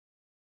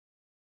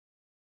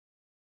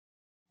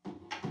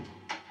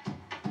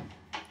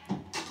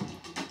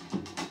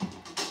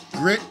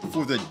Grit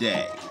for the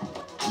Day.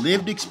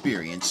 Lived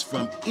experience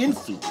from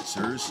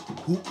influencers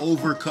who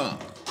overcome.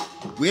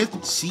 With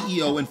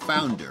CEO and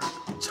founder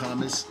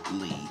Thomas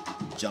Lee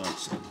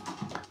Johnson.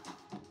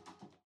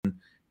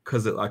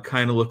 Because I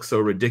kind of look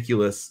so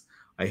ridiculous,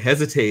 I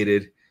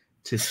hesitated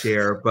to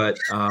share. But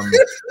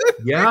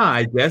yeah,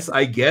 I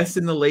guess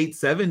in the late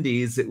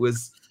 70s, it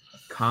was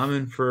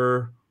common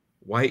for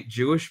white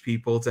Jewish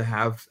people to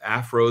have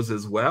afros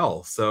as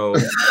well. So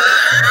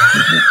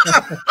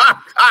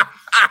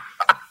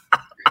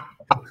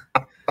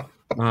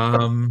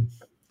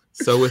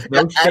so with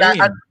no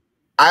shame.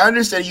 I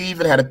understand you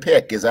even had a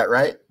pick. Is that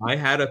right? I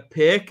had a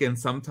pick, and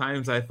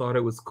sometimes I thought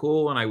it was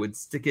cool, and I would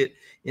stick it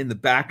in the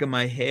back of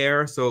my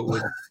hair so it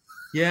would.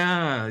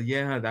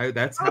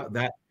 That's how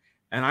that.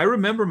 And I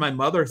remember my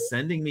mother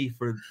sending me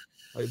for.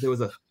 There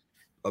was a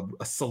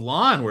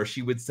salon where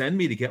she would send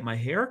me to get my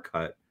hair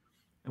cut.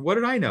 And what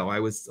did I know? I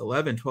was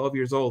 11, 12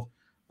 years old.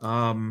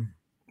 But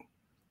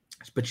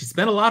she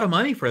spent a lot of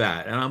money for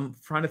that, and I'm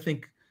trying to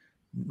think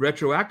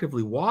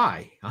retroactively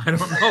why. I don't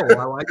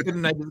know. Why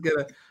couldn't I just get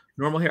a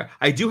normal hair?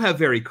 I do have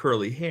very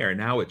curly hair.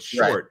 Now it's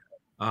short,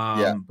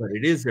 right. But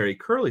it is very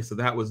curly. So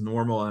that was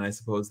normal. And I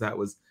suppose that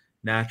was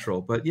natural.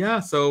 But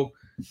yeah, so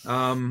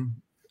I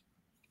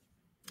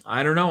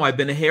don't know. I've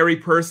been a hairy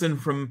person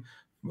from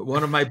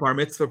one of my bar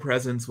mitzvah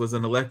presents was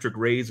an electric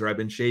razor. I've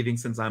been shaving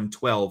since I'm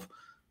 12.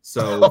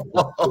 So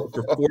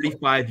for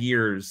 45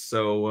 years.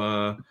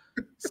 So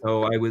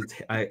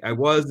I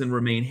was and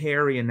remain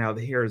hairy, and now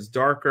the hair is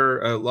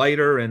darker,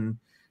 lighter, and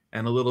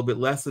a little bit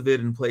less of it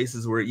in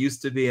places where it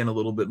used to be, and a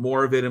little bit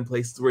more of it in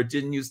places where it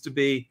didn't used to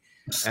be.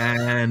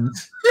 And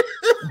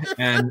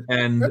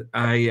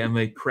I am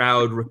a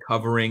proud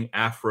recovering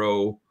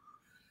Afro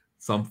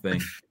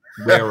something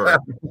wearer.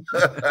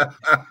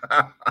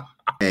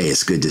 Hey,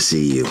 it's good to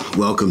see you.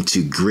 Welcome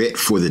to Grit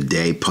for the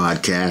Day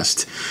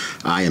podcast.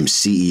 I am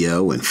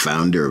CEO and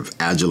founder of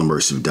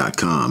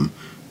AgileImmersive.com,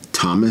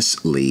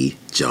 Thomas Lee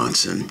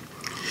Johnson.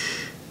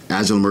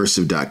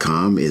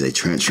 AgileImmersive.com is a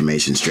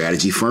transformation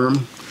strategy firm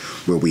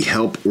where we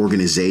help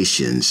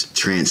organizations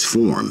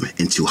transform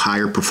into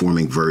higher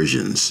performing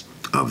versions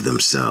of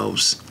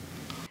themselves.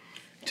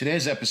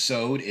 Today's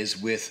episode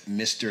is with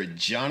Mr.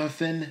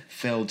 Jonathan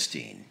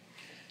Feldstein,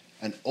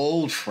 an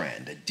old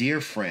friend, a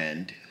dear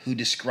friend who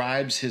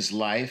describes his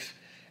life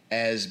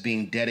as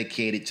being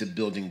dedicated to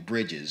building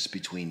bridges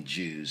between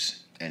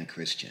Jews and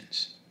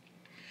Christians.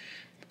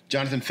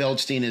 Jonathan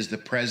Feldstein is the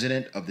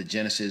president of the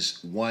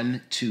Genesis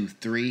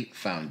 123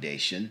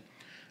 Foundation,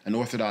 an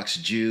Orthodox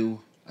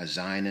Jew, a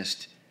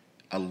Zionist,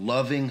 a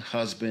loving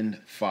husband,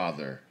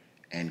 father,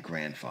 and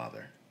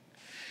grandfather.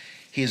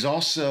 He is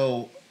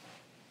also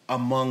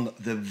among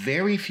the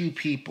very few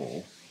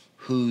people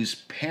whose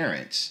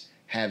parents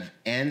have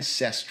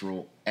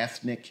ancestral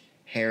ethnic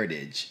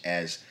heritage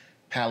as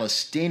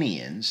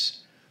Palestinians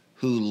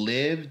who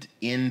lived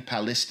in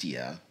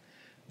Palestina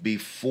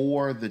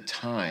before the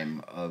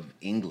time of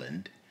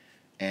England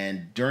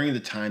and during the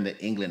time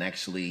that England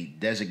actually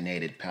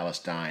designated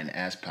Palestine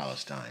as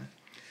Palestine,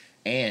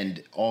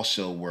 and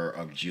also were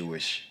of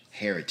Jewish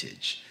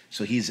heritage.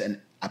 So he's a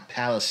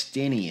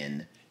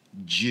Palestinian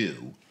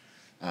Jew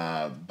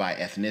by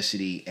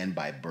ethnicity and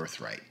by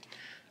birthright.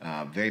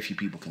 Very few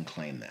people can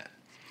claim that.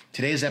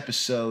 Today's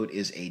episode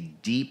is a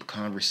deep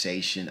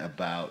conversation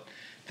about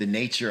the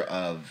nature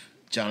of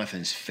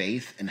Jonathan's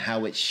faith and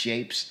how it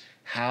shapes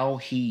how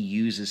he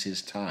uses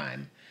his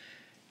time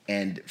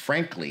and,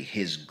 frankly,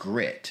 his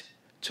grit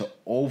to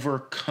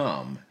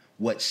overcome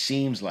what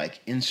seems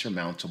like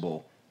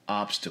insurmountable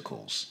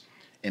obstacles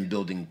in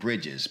building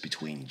bridges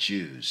between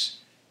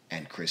Jews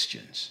and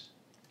Christians.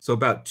 So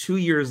about 2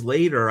 years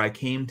later, I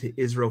came to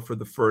Israel for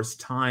the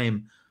first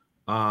time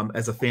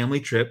as a family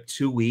trip,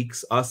 2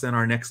 weeks, us and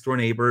our next door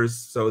neighbors.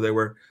 So there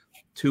were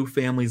 2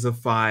 families of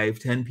 5,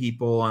 10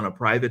 people on a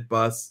private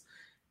bus.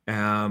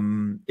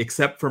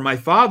 Except for my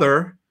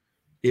father,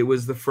 it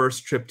was the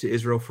first trip to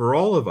Israel for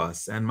all of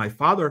us. And my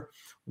father,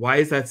 why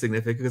is that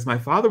significant? Because my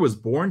father was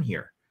born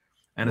here.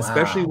 And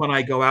especially when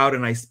I go out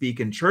and I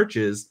speak in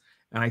churches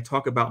and I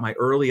talk about my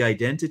early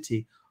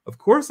identity, of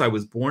course, I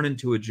was born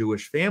into a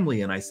Jewish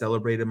family and I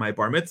celebrated my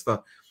bar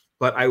mitzvah,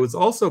 but I was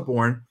also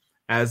born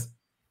as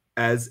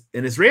an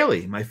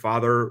Israeli. My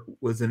father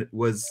was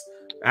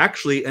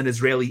actually an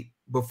Israeli.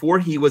 Before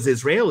he was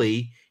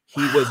Israeli,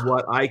 he was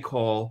what I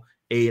call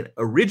an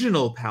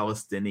original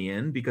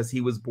Palestinian because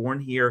he was born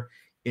here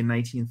in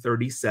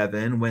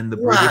 1937 when the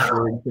British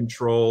were in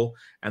control,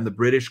 and the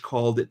British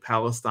called it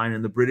Palestine,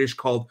 and the British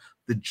called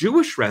the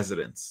Jewish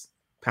residents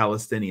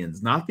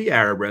Palestinians, not the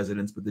Arab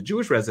residents, but the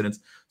Jewish residents.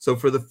 So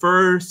for the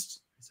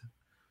first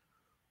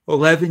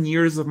 11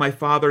 years of my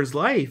father's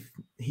life,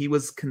 he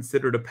was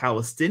considered a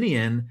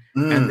Palestinian.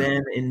 And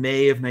then in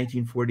May of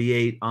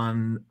 1948,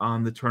 on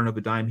the turn of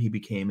a dime, he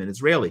became an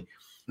Israeli.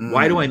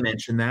 Why do I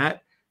mention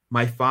that?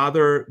 My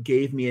father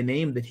gave me a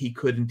name that he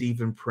couldn't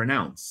even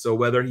pronounce. So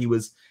whether he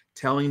was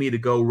telling me to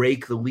go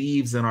rake the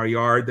leaves in our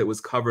yard that was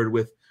covered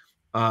with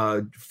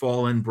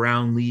fallen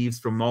brown leaves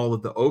from all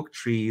of the oak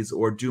trees,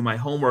 or do my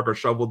homework or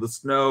shovel the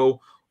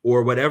snow,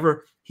 or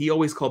whatever. He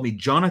always called me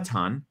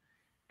Jonathan.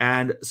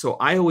 And so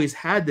I always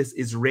had this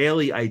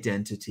Israeli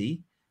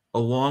identity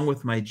along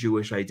with my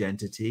Jewish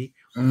identity.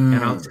 And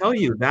I'll tell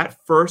you, that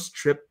first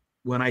trip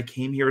when I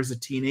came here as a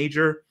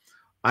teenager,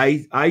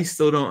 I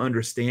still don't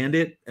understand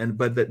it.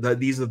 But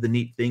these are the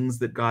neat things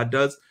that God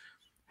does,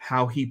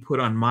 how he put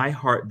on my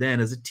heart then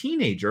as a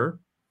teenager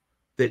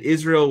that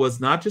Israel was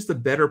not just a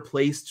better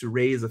place to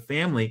raise a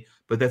family,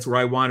 but that's where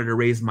I wanted to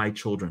raise my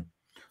children.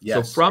 Yes.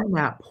 So from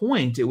that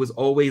point, it was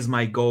always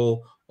my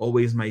goal,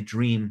 always my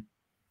dream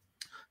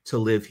to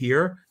live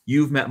here.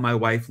 You've met my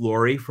wife,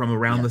 Lori, from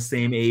around the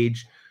same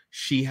age.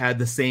 She had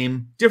the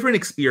same, different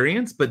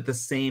experience, but the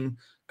same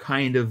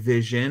kind of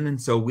vision. And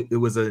so it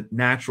was a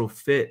natural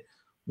fit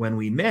when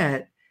we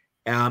met.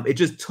 It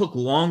just took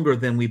longer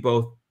than we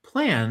both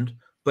planned.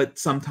 But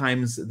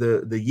sometimes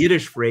the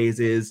Yiddish phrase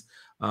is,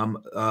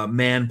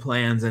 man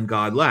plans and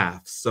God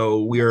laughs.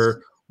 So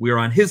we're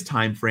on his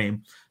time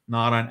frame,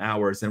 not on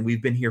ours. And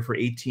we've been here for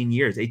 18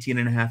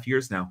 and a half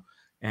years now.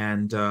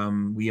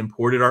 And we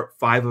imported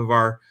 5 of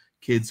our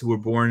kids who were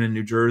born in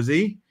New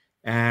Jersey.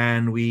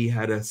 And we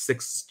had a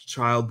 6th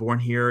child born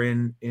here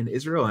in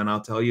Israel. And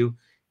I'll tell you,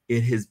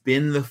 it has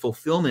been the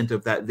fulfillment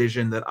of that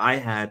vision that I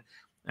had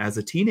as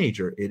a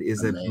teenager. It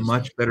is a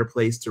much better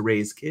place to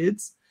raise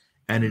kids.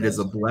 And it is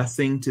a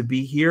blessing to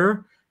be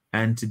here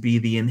and to be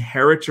the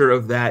inheritor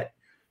of that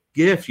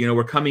gift. You know,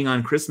 we're coming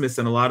on Christmas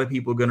and a lot of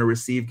people are going to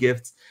receive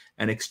gifts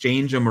and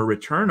exchange them or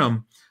return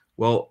them.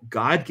 Well,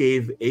 God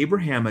gave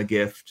Abraham a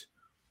gift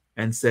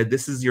and said,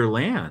 this is your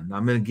land.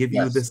 I'm going to give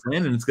you this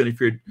land, and it's going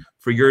to be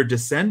for your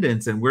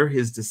descendants, and we're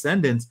his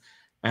descendants.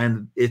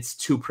 And it's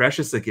too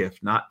precious a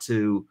gift not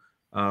to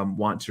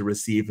want to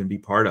receive and be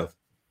part of.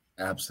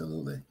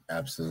 Absolutely.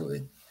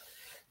 Absolutely.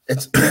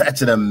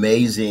 It's an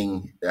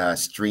amazing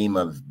stream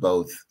of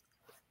both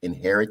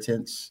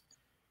inheritance.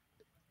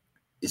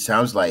 It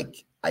sounds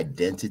like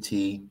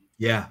identity.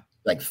 Yeah.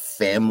 Like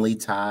family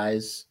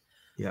ties.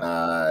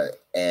 Yeah.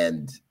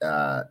 And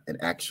an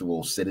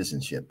actual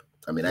citizenship.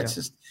 I mean, that's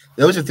just,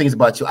 those are things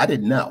about you I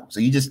didn't know. So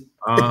you just,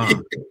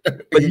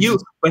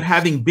 but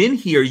having been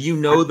here, you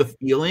know the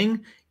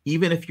feeling,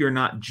 even if you're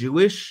not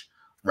Jewish,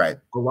 right?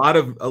 A lot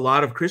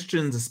of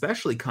Christians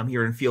especially come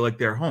here and feel like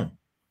they're home,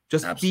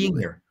 just being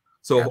here.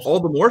 So all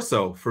the more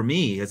so for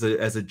me as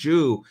a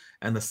Jew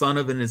and the son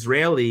of an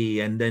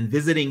Israeli, and then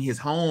visiting his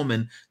home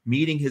and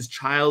meeting his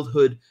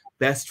childhood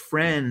best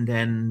friend,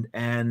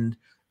 and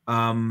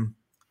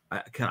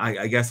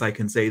I guess I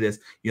can say this,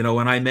 you know,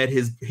 when I met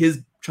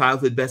his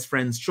childhood best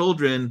friend's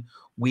children,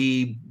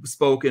 we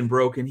spoke in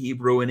broken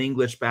Hebrew and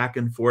English back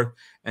and forth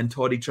and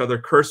taught each other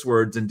curse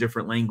words in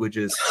different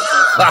languages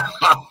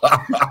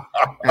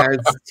as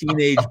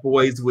teenage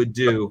boys would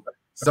do.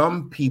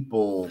 Some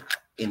people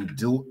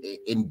endure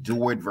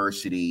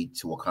adversity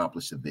to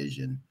accomplish a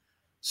vision.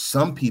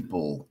 Some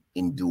people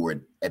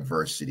endure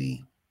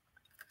adversity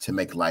to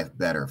make life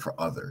better for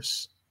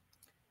others.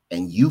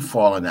 And you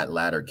fall in that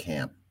latter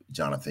camp,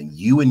 Jonathan.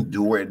 You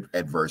endure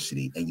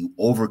adversity and you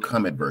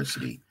overcome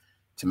adversity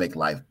to make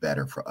life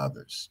better for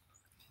others.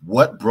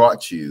 What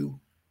brought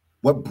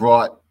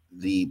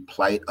the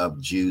plight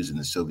of Jews in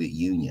the Soviet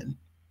Union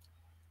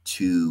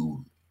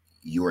to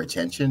your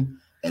attention,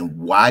 and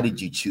why did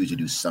you choose to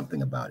do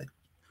something about it?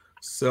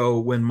 So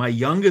when my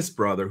youngest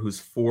brother, who's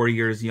 4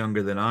 years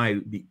younger than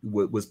I,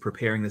 was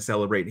preparing to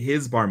celebrate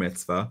his bar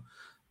mitzvah,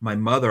 my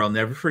mother, I'll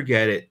never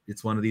forget it.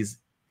 It's one of these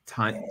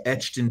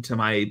etched into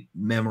my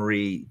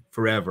memory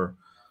forever.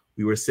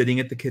 We were sitting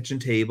at the kitchen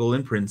table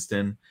in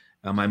Princeton.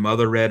 My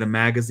mother read a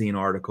magazine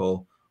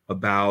article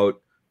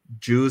about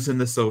Jews in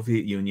the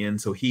Soviet Union.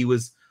 So he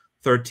was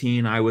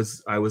 13. I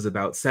was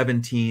about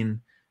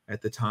 17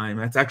 at the time.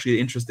 That's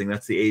actually interesting.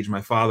 That's the age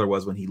my father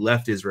was when he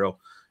left Israel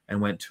and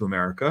went to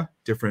America.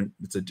 Different.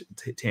 It's a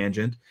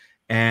tangent.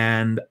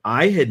 And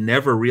I had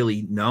never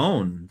really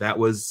known. That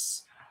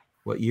was,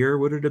 what year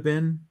would it have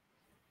been?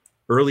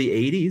 Early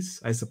 80s,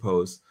 I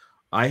suppose.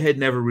 I had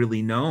never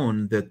really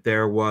known that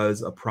there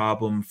was a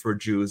problem for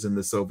Jews in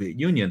the Soviet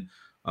Union.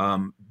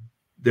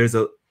 There's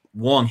a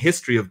long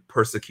history of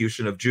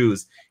persecution of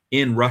Jews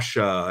in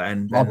Russia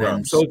and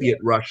then Soviet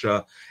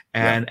Russia.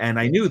 And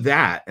I knew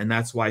that. And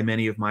that's why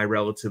many of my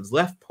relatives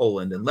left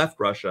Poland and left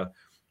Russia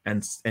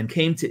and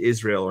came to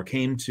Israel or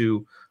came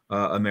to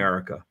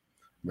America.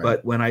 Right.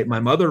 But when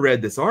my mother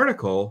read this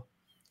article,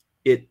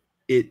 it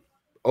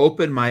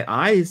opened my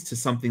eyes to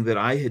something that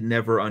I had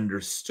never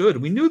understood.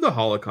 We knew the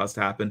Holocaust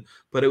happened,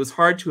 but it was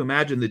hard to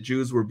imagine that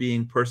Jews were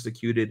being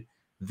persecuted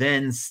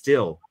then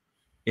still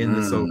in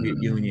the Soviet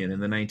Union in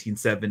the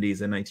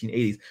 1970s and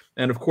 1980s.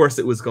 And of course,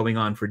 it was going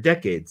on for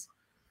decades.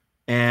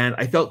 And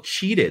I felt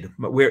cheated.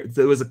 Where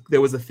there was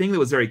a thing that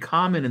was very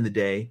common in the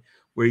day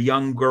where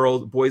young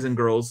girls, boys and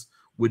girls,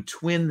 would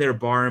twin their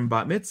bar and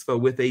bat mitzvah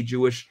with a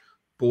Jewish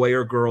boy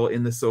or girl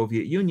in the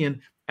Soviet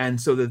Union, and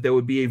so that there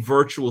would be a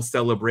virtual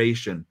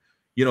celebration.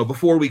 You know,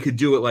 before we could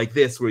do it like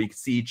this, where you could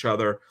see each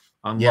other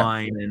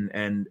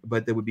online,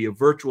 but there would be a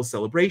virtual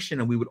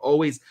celebration, and we would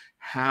always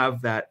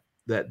have that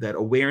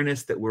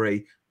awareness that we're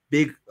a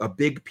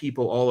big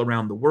people all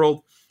around the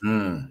world,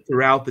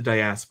 throughout the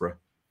diaspora.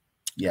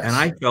 Yes. And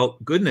I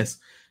felt, goodness,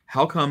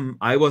 how come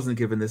I wasn't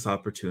given this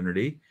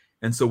opportunity?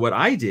 And so what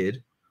I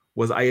did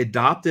was I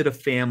adopted a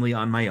family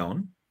on my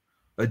own,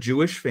 a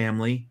Jewish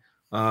family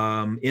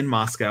in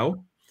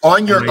Moscow.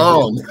 On your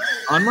own.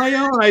 On my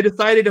own. I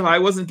decided if I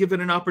wasn't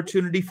given an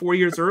opportunity 4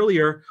 years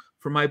earlier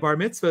for my bar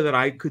mitzvah, that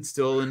I could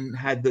still, and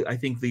had the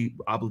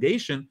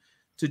obligation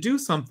to do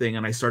something.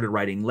 And I started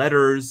writing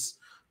letters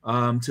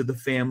to the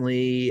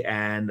family,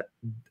 and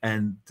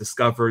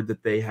discovered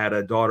that they had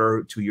a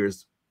daughter 2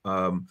 years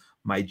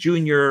my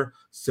junior.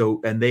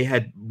 So, and they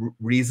had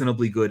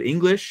reasonably good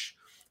English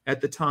at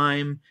the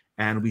time.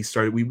 And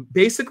we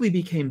basically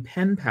became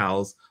pen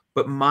pals,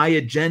 but my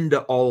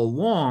agenda all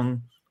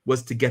along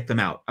was to get them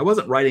out. I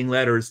wasn't writing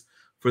letters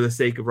for the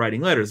sake of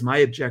writing letters. My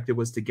objective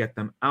was to get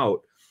them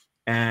out.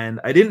 And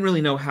I didn't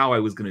really know how I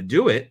was going to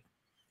do it,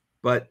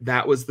 but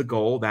that was the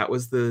goal. That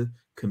was the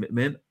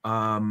commitment.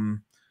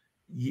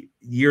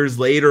 Years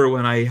later,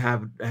 when I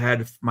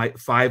had my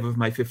 5 of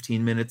my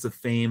 15 minutes of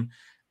fame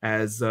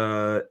as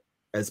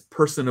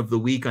Person of the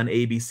Week on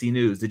ABC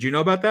News. Did you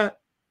know about that?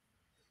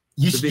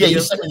 You sent me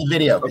the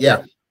video. Okay.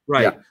 Yeah.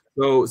 Right.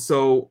 Yeah.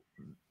 So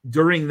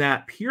during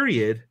that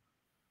period,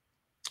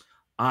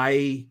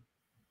 that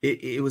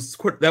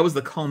was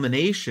the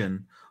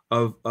culmination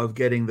of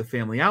getting the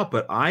family out.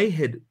 But I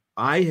had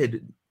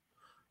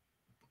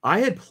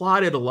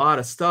plotted a lot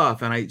of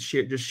stuff, and I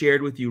just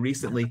shared with you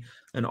recently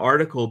an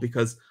article,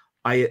 because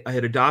I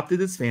had adopted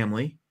this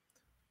family.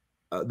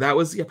 That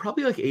was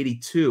probably like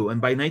 82.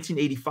 And by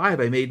 1985,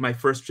 I made my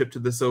first trip to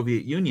the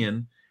Soviet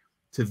Union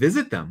to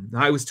visit them.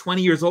 Now, I was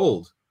 20 years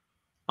old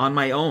on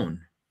my own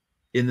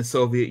in the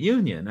Soviet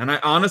Union. And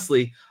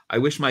I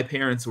wish my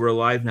parents were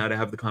alive now to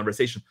have the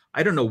conversation.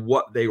 I don't know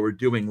what they were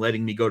doing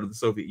letting me go to the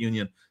Soviet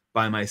Union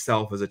by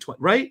myself as a 20,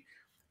 right?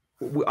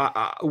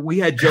 We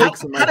had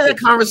jokes. How did that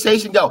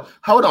conversation go?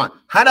 Hold on.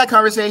 How did that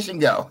conversation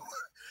go?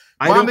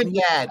 Mom and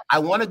Dad, I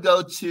want to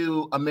go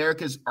to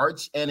America's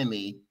arch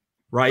enemy,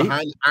 right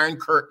behind the Iron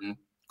Curtain.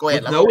 Go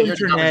ahead. No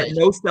internet,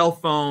 no cell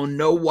phone,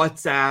 no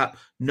WhatsApp,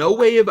 no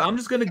way of. I'm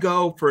just going to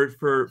go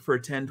for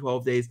 10,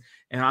 12 days,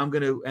 and I'm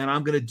going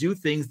to do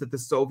things that the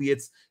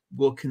Soviets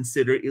will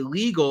consider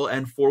illegal,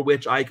 and for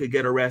which I could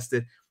get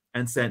arrested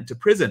and sent to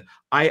prison.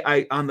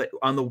 I on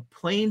the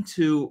plane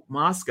to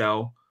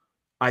Moscow,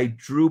 I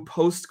drew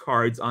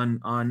postcards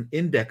on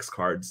index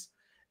cards,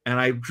 and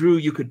I drew,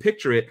 you could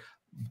picture it,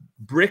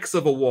 bricks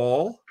of a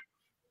wall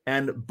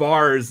and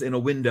bars in a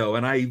window,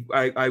 and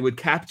I would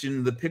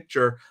caption the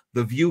picture,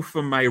 the view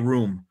from my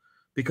room,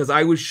 because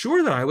I was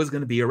sure that I was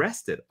going to be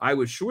arrested. I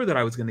was sure that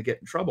I was going to get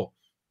in trouble.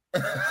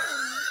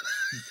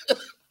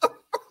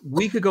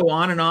 We could go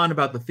on and on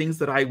about the things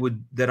that I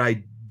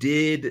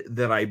did,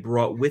 that I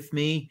brought with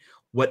me.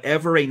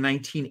 Whatever a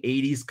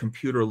 1980s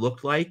computer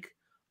looked like,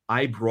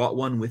 I brought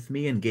one with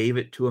me and gave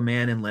it to a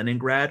man in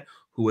Leningrad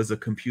who was a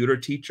computer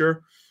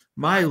techer.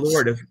 My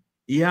Lord,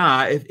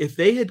 if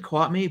they had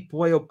caught me,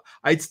 boy,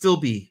 I'd still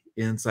be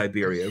in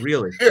Siberia,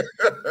 really.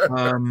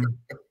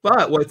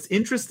 But what's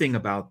interesting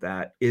about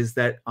that is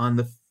that on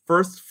the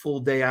first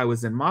full day I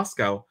was in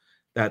Moscow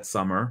that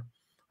summer,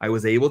 I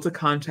was able to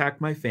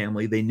contact my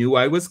family. They knew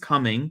I was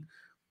coming.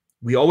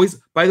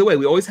 By the way,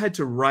 we always had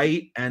to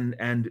write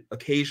and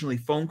occasionally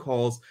phone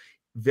calls,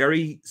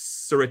 very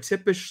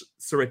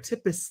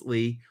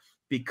surreptitiously,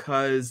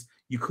 because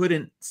you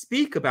couldn't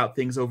speak about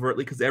things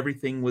overtly because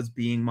everything was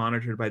being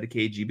monitored by the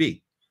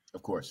KGB.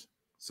 Of course.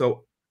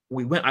 So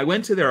I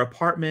went to their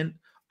apartment.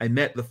 I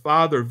met the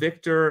father,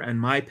 Victor, and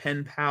my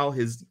pen pal,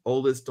 his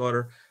oldest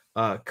daughter,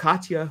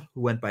 Katya,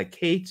 who went by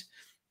Kate.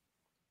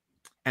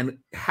 And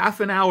half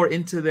an hour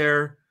into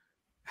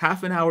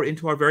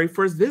our very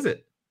first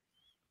visit,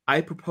 I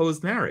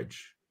proposed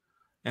marriage.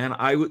 And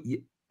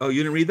you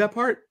didn't read that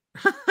part?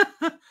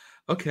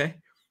 Okay.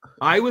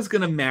 I was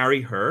going to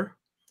marry her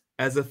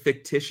as a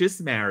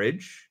fictitious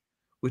marriage,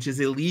 which is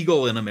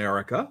illegal in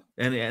America,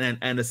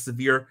 and a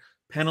severe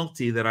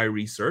penalty that I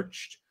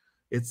researched.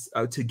 It's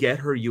to get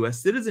her U.S.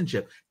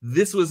 citizenship.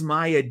 This was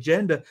my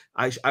agenda.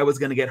 I was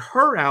going to get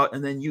her out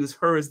and then use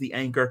her as the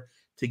anchor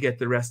to get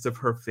the rest of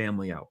her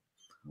family out.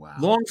 Wow.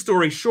 Long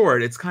story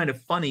short, it's kind of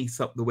funny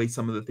the way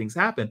some of the things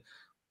happen.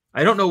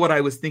 I don't know what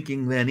I was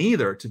thinking then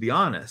either, to be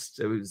honest.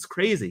 It was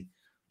crazy.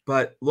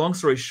 But long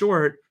story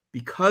short,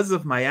 because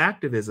of my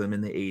activism in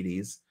the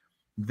 80s,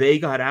 they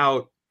got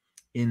out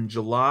in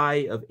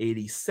July of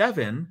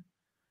 87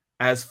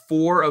 as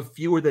 4 of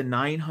fewer than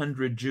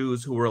 900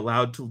 Jews who were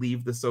allowed to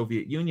leave the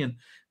Soviet Union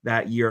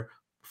that year.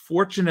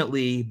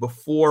 Fortunately,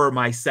 before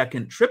my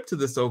second trip to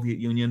the Soviet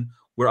Union,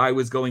 where I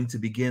was going to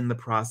begin the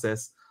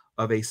process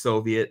of a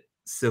Soviet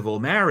civil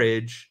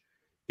marriage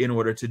in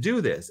order to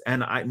do this.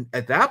 And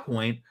at that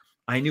point,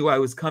 I knew I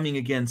was coming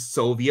against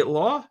Soviet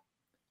law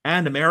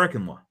and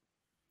American law.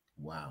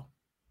 Wow.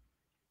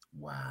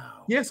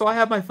 Wow. Yeah, so I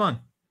have my fun.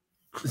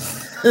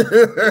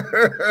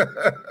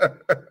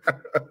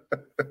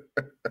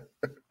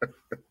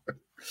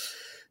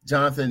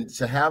 Jonathan,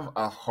 to have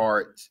a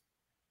heart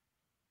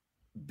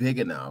big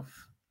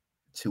enough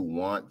to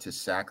want to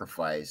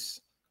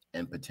sacrifice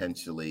and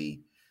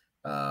potentially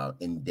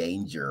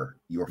endanger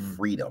your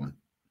freedom,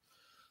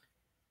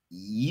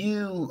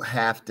 you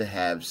have to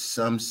have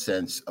some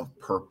sense of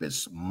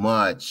purpose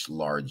much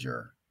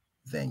larger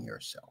than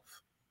yourself.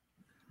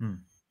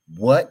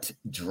 What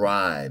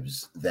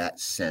drives that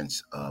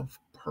sense of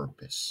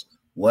purpose?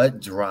 What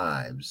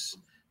drives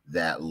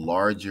that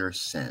larger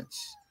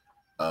sense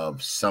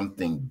of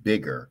something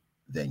bigger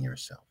than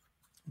yourself?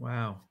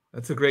 Wow,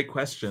 that's a great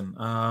question.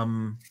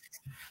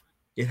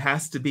 It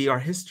has to be our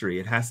history.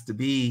 It has to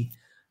be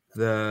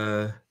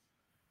the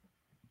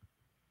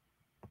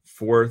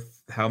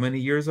fourth, how many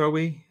years are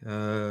we?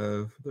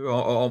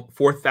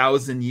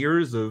 4,000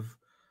 years of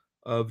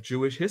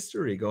Jewish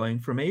history, going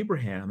from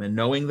Abraham, and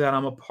knowing that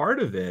I'm a part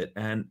of it,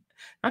 and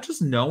not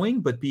just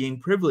knowing, but being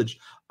privileged.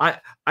 I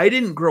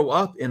didn't grow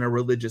up in a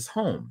religious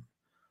home,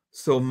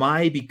 so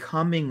my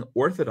becoming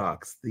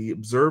Orthodox, the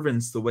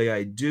observance, the way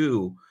I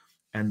do,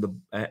 and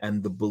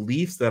the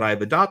beliefs that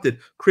I've adopted,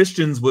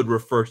 Christians would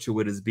refer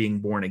to it as being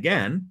born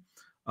again,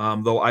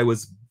 though I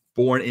was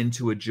born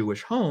into a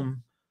Jewish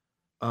home.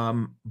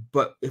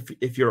 But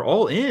if you're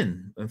all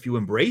in, if you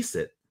embrace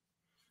it,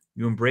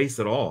 you embrace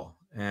it all,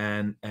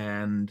 and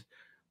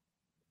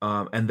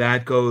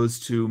that goes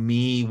to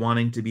me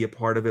wanting to be a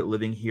part of it,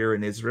 living here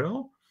in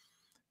Israel,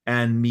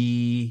 and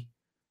me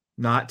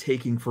not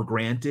taking for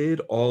granted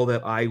all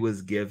that I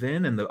was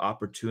given and the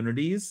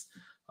opportunities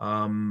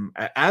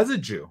as a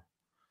Jew,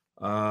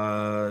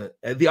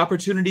 the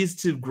opportunities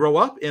to grow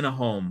up in a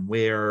home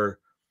where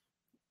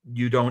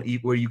you don't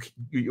eat, where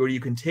you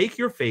can take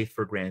your faith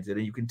for granted,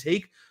 and you can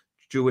take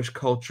Jewish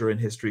culture and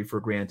history for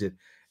granted,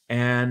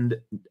 and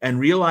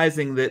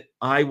realizing that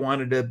I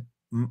wanted to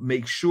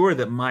make sure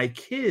that my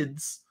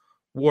kids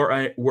were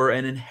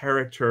an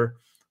inheritor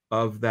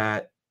of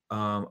that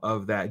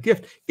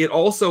gift. It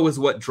also is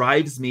what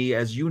drives me,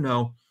 as you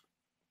know,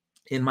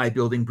 in my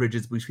building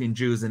bridges between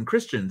Jews and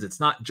Christians.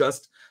 It's not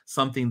just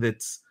something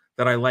that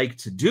I like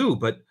to do,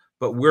 but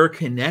we're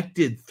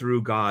connected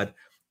through God.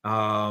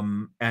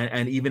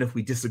 And even if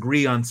we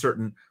disagree on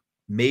certain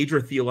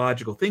major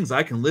theological things,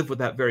 I can live with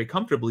that very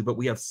comfortably, but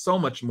we have so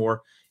much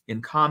more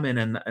in common,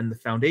 and the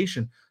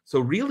foundation. So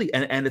really,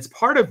 and it's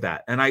part of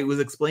that. And I was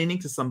explaining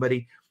to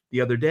somebody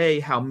the other day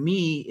how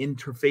me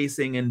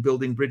interfacing and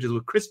building bridges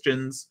with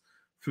Christians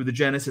through the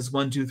Genesis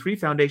 1-2-3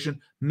 Foundation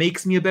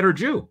makes me a better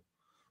Jew,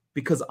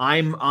 because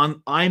I'm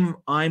on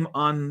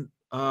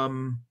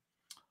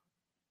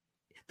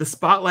the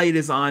spotlight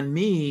is on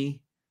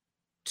me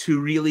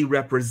to really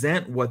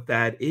represent what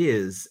that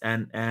is,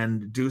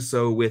 and do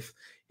so with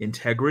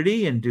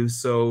integrity, and do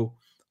so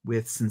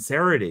with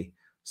sincerity.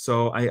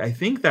 So I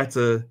think that's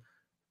the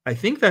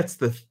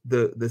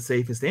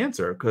safest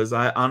answer, because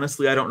I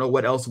honestly, I don't know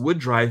what else would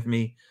drive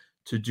me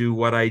to do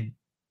what I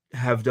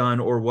have done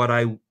or what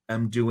I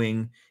am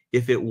doing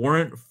if it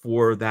weren't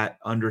for that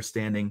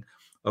understanding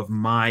of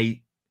my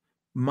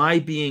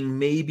being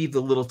maybe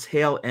the little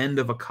tail end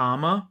of a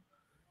comma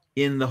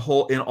in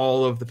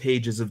all of the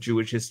pages of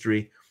Jewish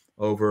history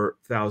over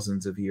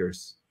thousands of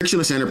years.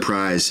 Frictionless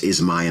enterprise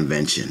is my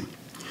invention.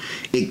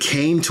 It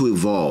came to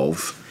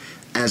evolve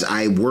as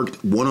I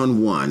worked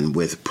one-on-one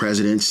with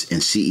presidents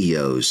and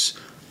CEOs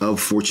of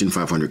Fortune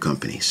 500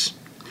 companies.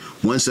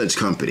 One such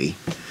company,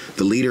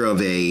 the leader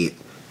of a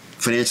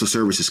financial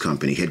services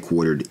company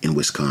headquartered in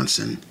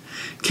Wisconsin,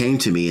 came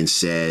to me and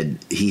said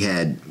he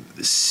had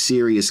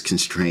serious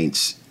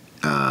constraints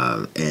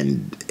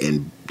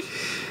and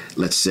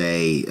let's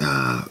say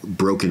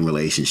broken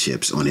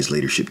relationships on his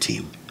leadership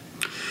team.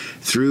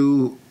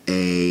 Through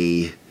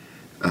a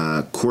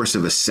course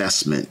of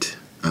assessment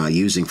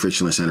using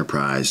Frictionless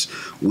Enterprise,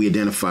 we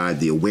identified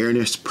the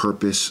awareness,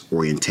 purpose,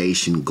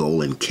 orientation,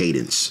 goal, and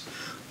cadence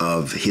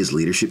of his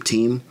leadership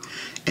team.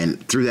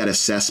 And through that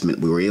assessment,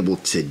 we were able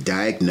to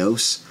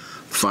diagnose,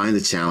 find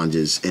the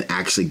challenges, and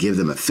actually give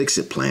them a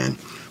fix-it plan,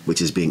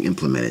 which is being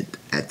implemented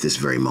at this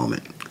very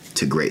moment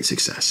to great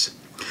success.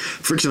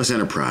 Frictionless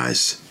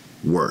Enterprise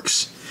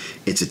works.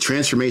 It's a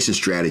transformation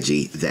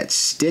strategy that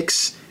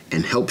sticks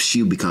and helps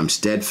you become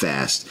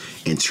steadfast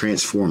in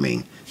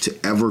transforming to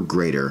ever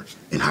greater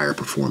and higher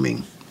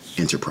performing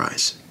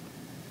enterprise.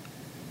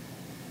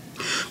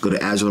 Go to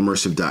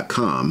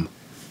agileimmersive.com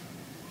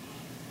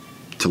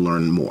to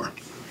learn more.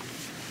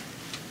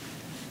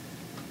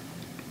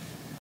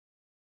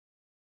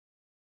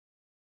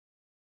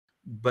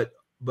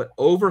 But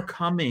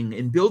overcoming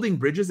and building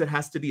bridges, it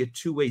has to be a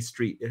two-way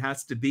street. It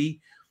has to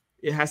be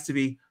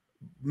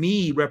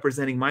me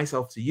representing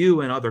myself to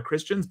you and other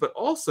Christians, but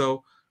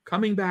also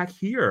coming back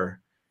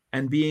here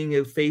and being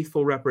a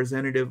faithful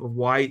representative of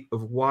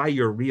why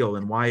you're real,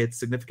 and why it's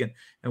significant,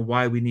 and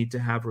why we need to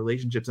have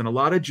relationships. And a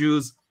lot of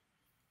Jews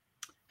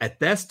at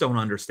best don't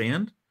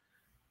understand,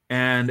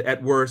 and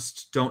at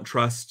worst don't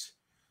trust,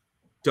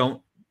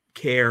 don't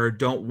care,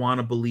 don't want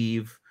to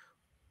believe,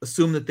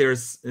 assume that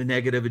there's a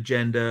negative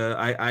agenda.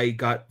 I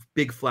got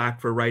big flack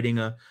for writing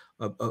a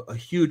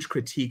huge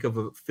critique of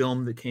a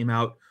film that came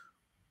out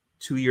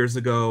 2 years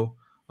ago,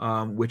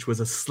 which was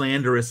a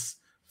slanderous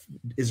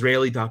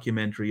Israeli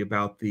documentary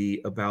about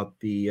the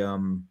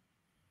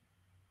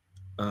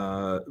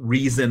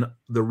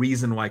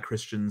reason why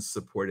Christians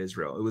support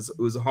Israel. It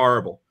was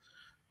horrible,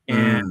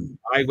 and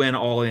I went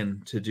all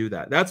in to do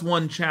that. That's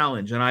one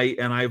challenge, and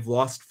I've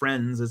lost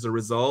friends as a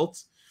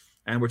result.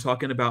 And we're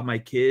talking about my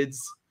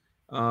kids.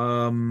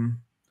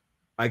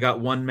 I got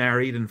one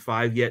married and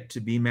 5 yet to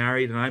be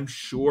married, and I'm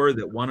sure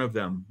that one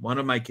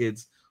of my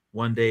kids,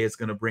 one day is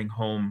going to bring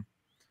home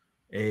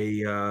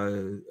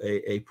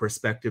a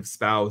prospective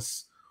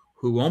spouse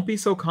who won't be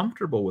so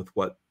comfortable with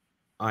what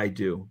I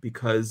do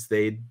because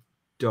they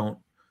don't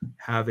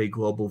have a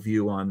global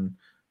view on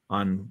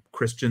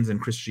Christians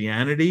and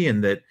Christianity,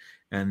 and that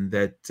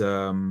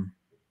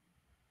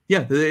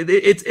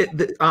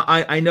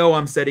I know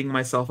I'm setting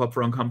myself up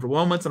for uncomfortable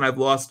moments, and I've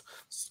lost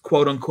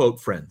quote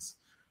unquote friends.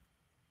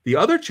 The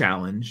other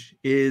challenge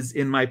is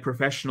in my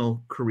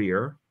professional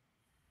career,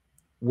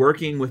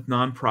 working with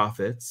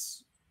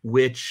nonprofits,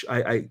 which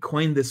I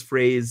coined this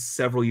phrase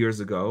several years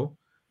ago,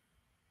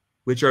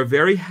 which are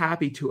very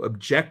happy to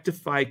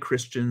objectify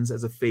Christians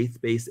as a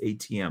faith-based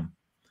ATM,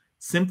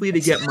 simply to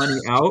get money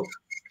out,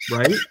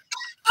 right?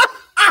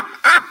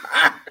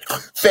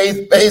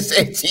 Faith-based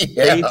ATM.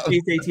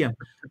 Faith-based ATM.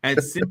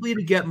 And simply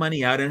to get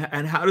money out.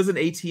 And how does an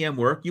ATM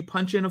work? You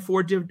punch in a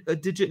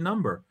 4-digit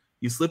number.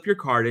 You slip your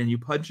card in, you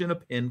punch in a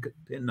PIN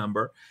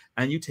number,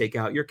 and you take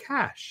out your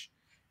cash.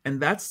 And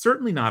that's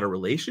certainly not a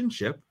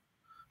relationship.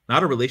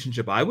 Not a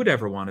relationship I would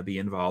ever want to be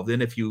involved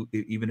in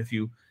even if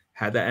you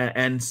had that.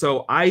 And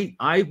so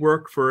I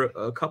work for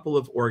a couple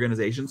of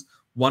organizations.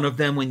 One of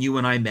them, when you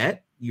and I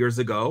met years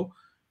ago,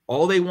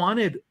 all they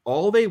wanted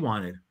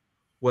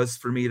was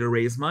for me to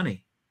raise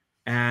money.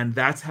 And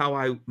that's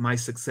how my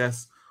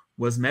success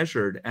was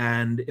measured.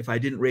 And if I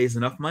didn't raise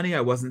enough money,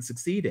 I wasn't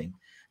succeeding.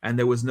 And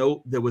there was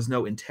no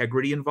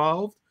integrity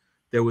involved.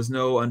 There was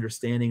no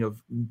understanding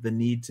of the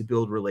need to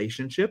build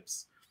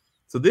relationships.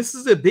 So this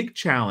is a big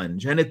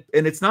challenge, and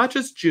it's not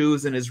just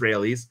Jews and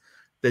Israelis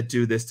that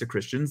do this to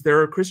Christians. There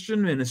are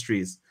Christian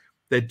ministries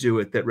that do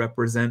it, that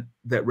represent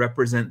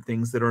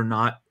things that are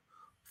not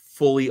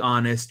fully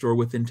honest or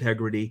with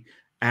integrity,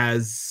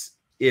 as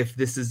if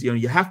this is,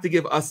 you have to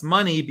give us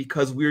money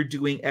because we're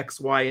doing X,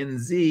 Y, and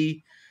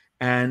Z,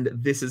 and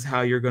this is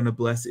how you're going to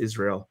bless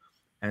Israel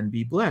and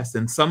be blessed.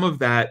 And some of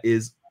that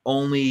is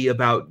only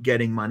about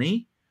getting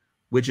money,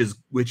 which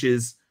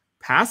is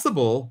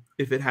passable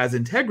if it has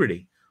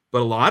integrity.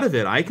 But a lot of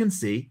it I can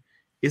see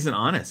isn't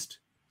honest.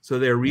 So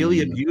they're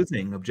really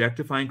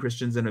objectifying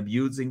Christians and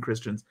abusing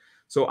Christians.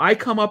 So I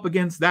come up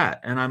against that,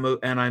 and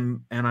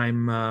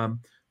I'm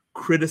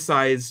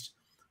criticized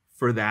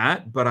for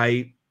that. But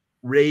I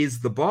raise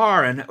the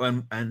bar,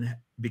 and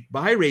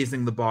by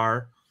raising the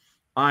bar,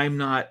 I'm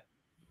not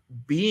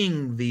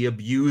being the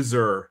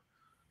abuser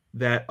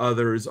that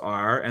others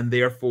are, and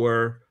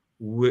therefore,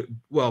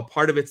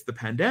 part of it's the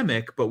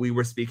pandemic. But we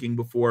were speaking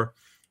before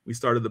we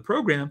started the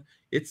program.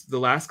 It's the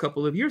last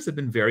couple of years have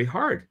been very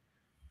hard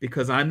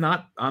because I'm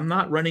not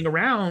running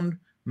around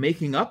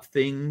making up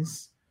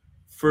things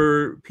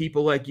for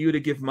people like you to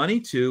give money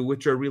to,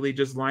 which are really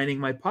just lining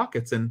my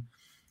pockets. And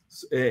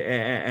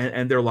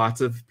there are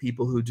lots of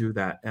people who do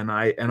that. And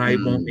I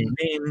won't name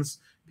names.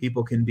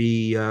 People can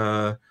be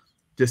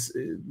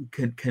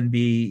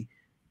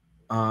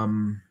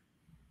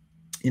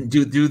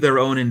do their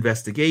own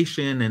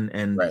investigation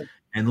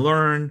and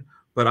learn.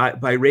 But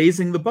by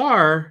raising the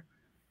bar,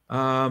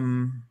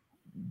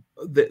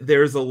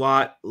 there's a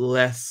lot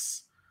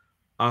less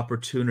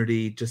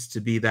opportunity just to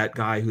be that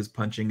guy who's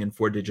punching in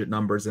 4-digit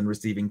numbers and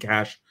receiving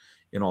cash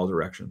in all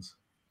directions.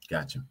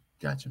 Gotcha.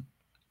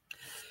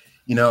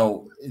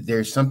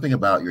 There's something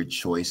about your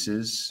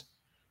choices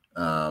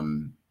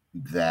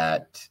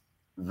that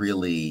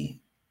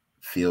really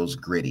feels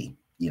gritty.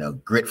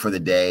 Grit for the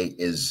Day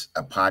is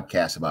a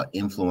podcast about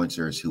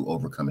influencers who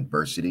overcome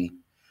adversity.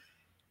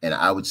 And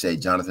I would say,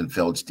 Jonathan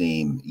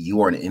Feldstein,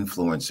 you are an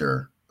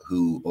influencer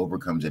who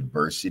overcomes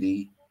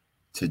adversity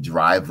to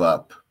drive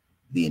up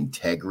the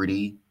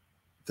integrity,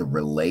 the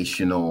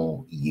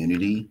relational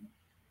unity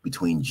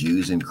between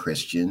Jews and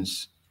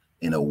Christians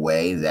in a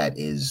way that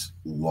is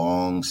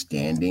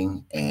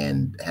long-standing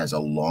and has a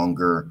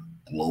longer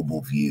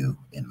global view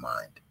in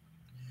mind.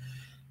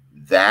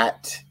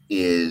 That's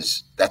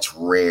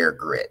rare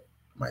grit,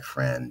 my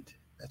friend.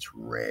 That's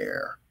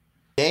rare.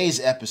 Today's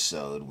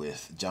episode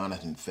with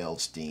Jonathan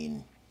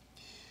Feldstein,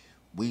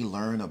 we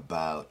learn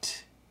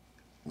about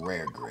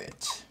rare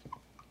grit.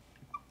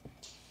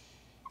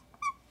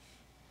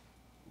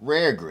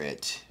 Rare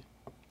grit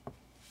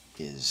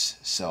is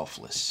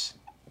selfless,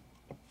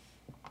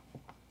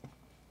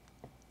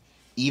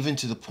 even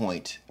to the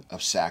point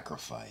of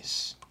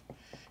sacrifice.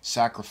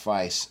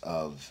 Sacrifice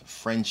of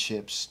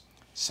friendships,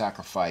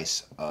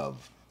 sacrifice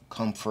of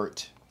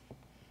comfort.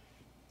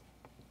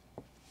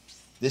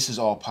 This is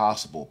all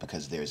possible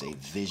because there's a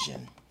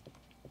vision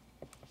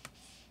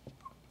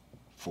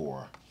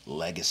for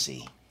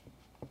legacy.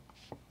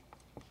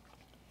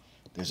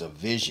 There's a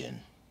vision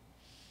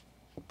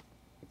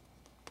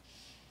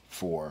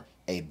for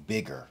a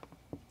bigger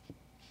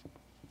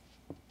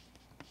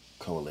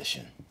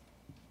coalition.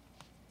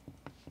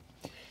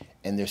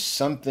 And there's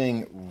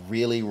something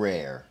really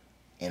rare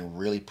and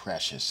really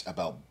precious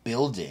about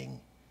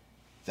building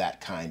that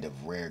kind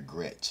of rare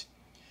grit,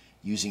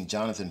 using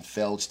Jonathan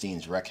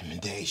Feldstein's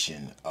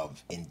recommendation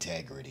of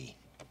integrity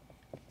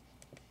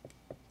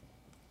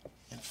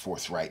and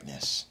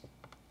forthrightness.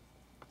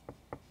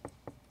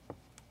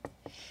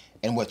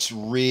 And what's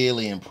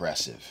really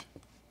impressive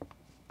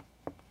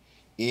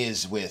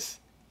is with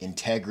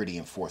integrity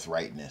and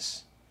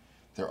forthrightness,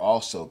 there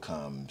also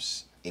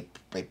comes a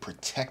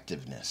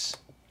protectiveness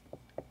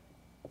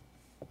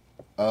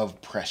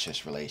of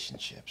precious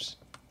relationships,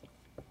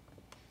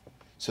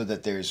 so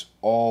that there's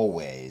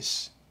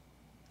always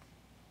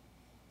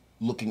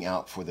looking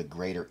out for the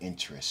greater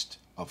interest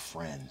of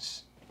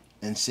friends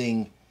and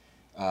seeing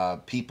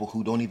people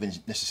who don't even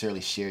necessarily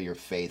share your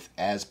faith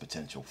as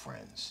potential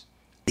friends.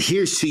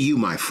 Here's to you,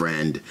 my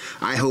friend.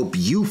 I hope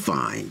you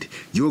find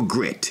your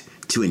grit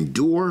to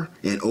endure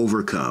and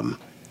overcome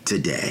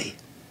today.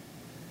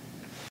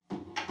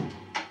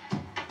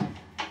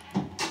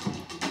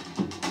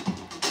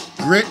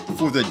 Grit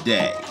for the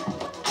day.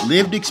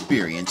 Lived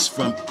experience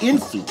from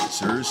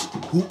influencers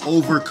who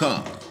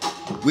overcome,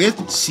 with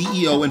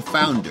CEO and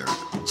founder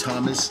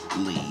Thomas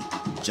Lee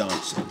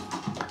Johnson.